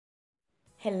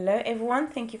Hello everyone,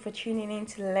 thank you for tuning in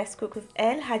to Let's Cook with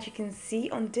Elle. As you can see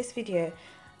on this video,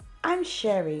 I'm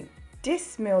sharing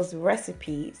this meal's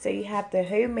recipe. So you have the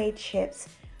homemade chips,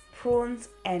 prawns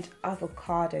and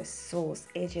avocado sauce.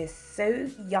 It is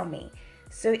so yummy,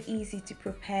 so easy to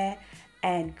prepare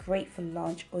and great for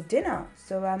lunch or dinner.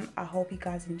 So I hope you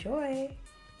guys enjoy.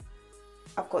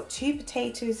 I've got 2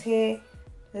 potatoes here,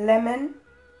 lemon,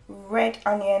 red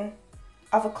onion,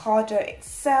 avocado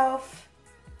itself,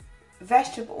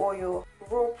 vegetable oil,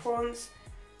 raw prawns,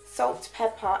 salt,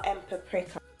 pepper and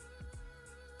paprika.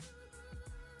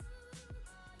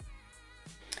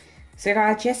 So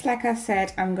guys, just like I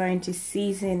said, I'm going to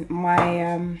season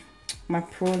my my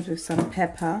prawns with some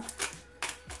pepper.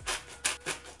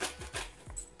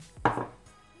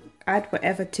 Add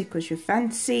whatever tickles your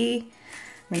fancy.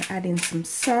 I'm going to add in some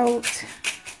salt.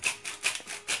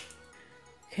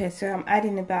 Okay, so I'm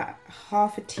adding about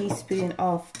half a teaspoon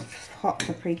of hot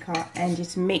paprika and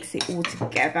just mix it all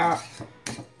together.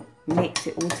 Mix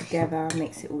it all together,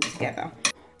 mix it all together.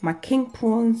 My king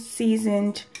prawns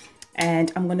seasoned,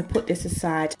 and I'm going to put this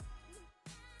aside.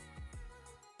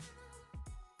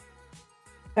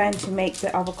 I'm going to make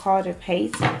the avocado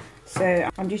paste. So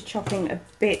I'm just chopping a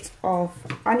bit of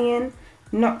onion,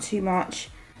 not too much.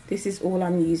 This is all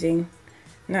I'm using,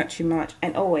 not too much.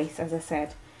 And always, as I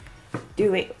said,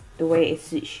 do it the way it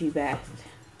suits you best.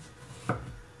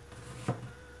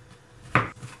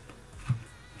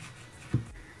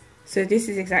 So this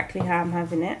is exactly how I'm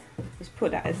having it. Just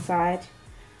put that aside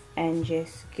and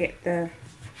just get the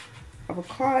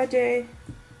avocado,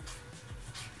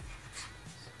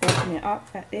 open it up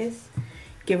like this,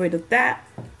 get rid of that,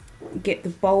 get the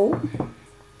bowl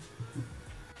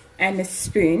and the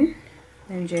spoon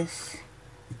and just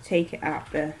take it out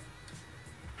the,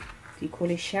 do you call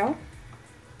it shell?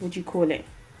 What do you call it?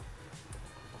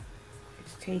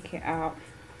 Just take it out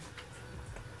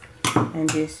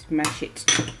and just mash it.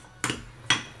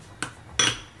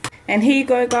 And here you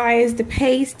go guys, the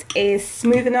paste is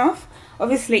smooth enough.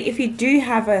 Obviously if you do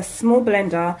have a small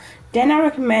blender, then I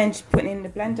recommend putting it in the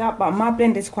blender, but my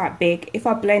blender is quite big. If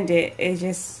I blend it,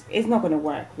 it's not going to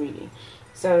work really.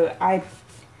 So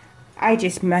I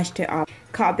just mashed it up.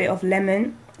 Cut a bit of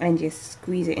lemon and just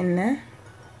squeeze it in there.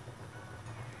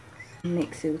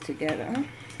 Mix it all together.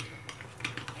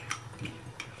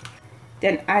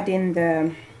 Then add in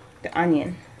the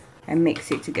onion and mix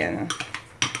it together.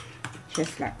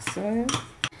 Just like so.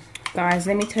 Guys,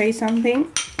 let me tell you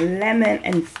something. Lemon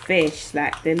and fish,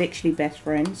 like, they're literally best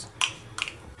friends.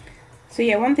 So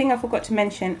yeah, one thing I forgot to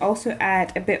mention, also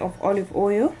add a bit of olive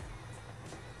oil.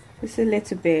 Just a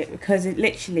little bit, because it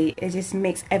just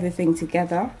makes everything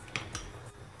together.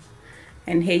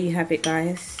 And here you have it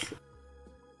guys.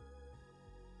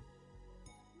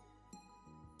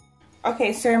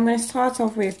 Okay, so I'm going to start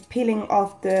off with peeling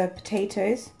off the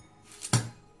potatoes.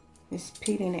 Just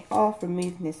peeling it off,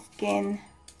 removing the skin.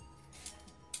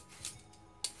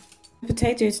 The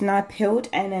potato is now peeled,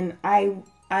 and then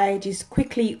I just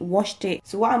quickly washed it.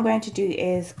 So what I'm going to do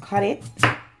is cut it.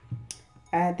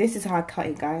 This is how I cut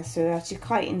it guys. So I just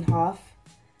cut it in half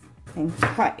and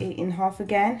cut it in half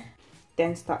again.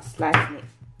 Then start slicing it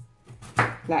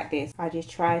like this. I just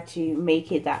try to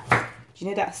make it that, do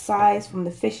you know that size from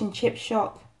the fish and chip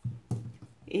shop?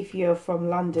 If you're from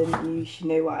London, you should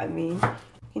know what I mean.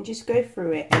 You can just go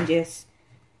through it and just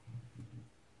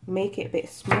make it a bit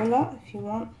smaller if you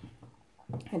want.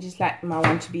 I just like my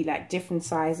one to be like different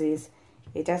sizes.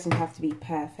 It doesn't have to be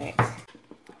perfect.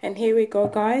 And here we go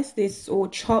guys, this is all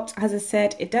chopped. As I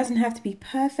said, it doesn't have to be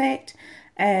perfect,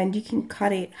 and you can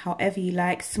cut it however you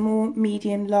like, small,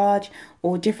 medium, large,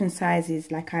 or different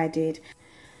sizes like I did.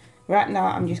 Right now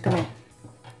I'm just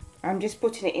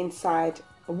putting it inside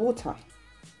water.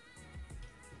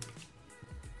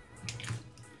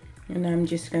 And I'm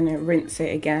just going to rinse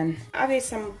it again. I added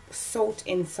some salt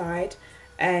inside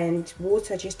and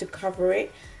water just to cover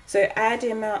it. So add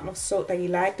the amount of salt that you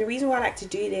like. The reason why I like to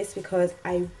do this because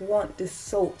I want the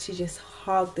salt to just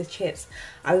hug the chips.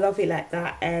 I love it like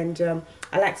that, and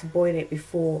I like to boil it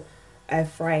before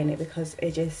frying it because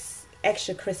it just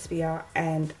extra crispier,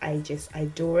 and I just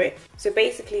adore it. So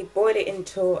basically boil it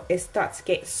until it starts to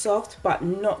get soft, but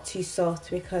not too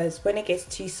soft, because when it gets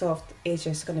too soft it's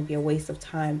just going to be a waste of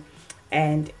time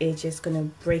and it's just going to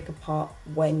break apart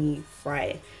when you fry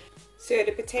it. So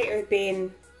the potato has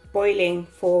been boiling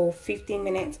for 15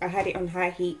 minutes. I had it on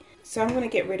high heat, so I'm going to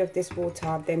get rid of this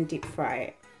water, then deep fry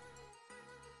it.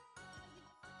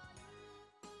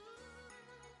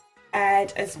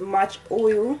 Add as much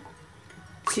oil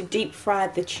to deep fry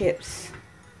the chips.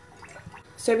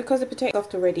 So because the potato is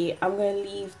soft already, I'm going to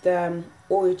leave the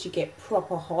oil to get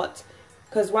proper hot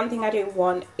because one thing I don't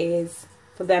want is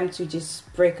for them to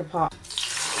just break apart.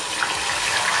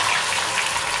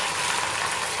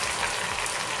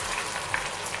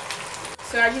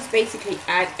 So I just basically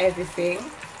add everything,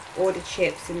 all the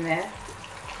chips in there.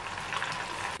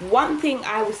 One thing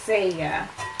I would say, yeah,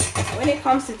 when it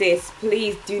comes to this,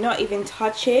 please do not even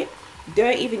touch it.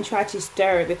 Don't even try to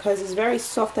stir it because it's very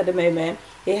soft at the moment.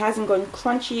 It hasn't gone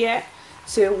crunchy yet.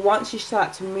 So once you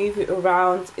start to move it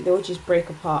around, it will just break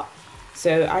apart.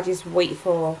 So I just wait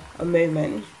for a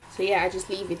moment. So yeah, I just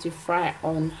leave it to fry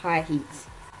on high heat.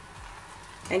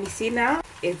 And you see now,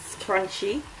 it's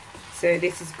crunchy. So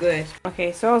this is good.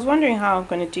 Okay, so I was wondering how I'm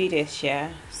going to do this, yeah.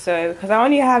 So, because I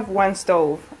only have one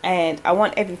stove and I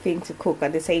want everything to cook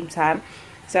at the same time.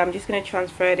 So I'm just going to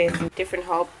transfer this in a different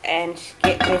hob and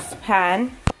get this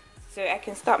pan so I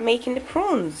can start making the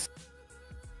prawns.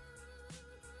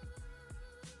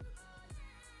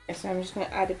 So I'm just going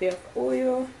to add a bit of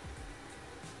oil.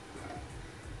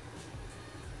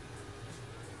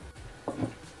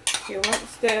 Okay,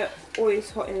 once the oil is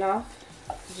hot enough,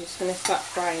 I'm just going to start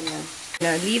frying them.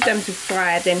 Now leave them to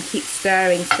fry, then keep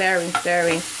stirring,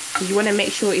 because you want to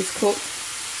make sure it's cooked.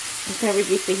 You can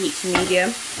reduce the heat to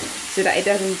medium so that it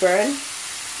doesn't burn.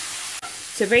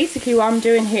 So basically what I'm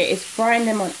doing here is frying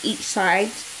them on each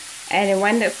side, and then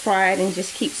when they're fried, and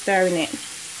just keep stirring it.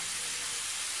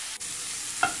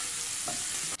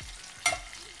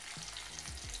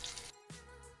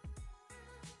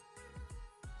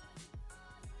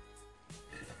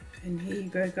 And here you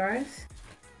go, guys.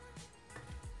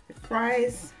 The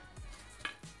fries.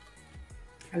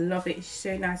 I love it. It's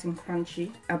so nice and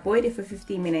crunchy. I boiled it for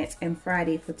 15 minutes and fried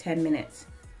it for 10 minutes.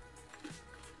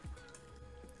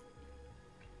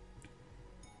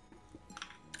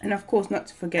 And of course, not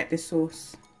to forget the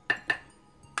sauce.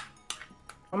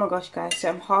 Oh my gosh, guys. So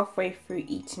I'm halfway through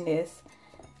eating this.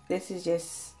 This is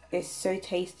just, it's so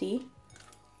tasty.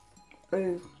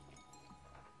 Oh.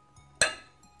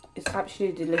 It's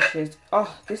absolutely delicious.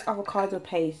 Oh, this avocado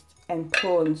paste and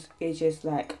prawns is just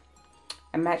like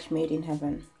a match made in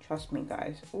heaven. Trust me,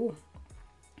 guys. Oh,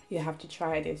 you have to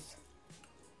try this.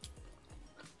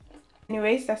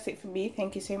 Anyways, that's it for me.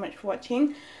 Thank you so much for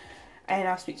watching, and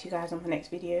I'll speak to you guys on the next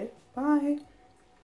video. Bye.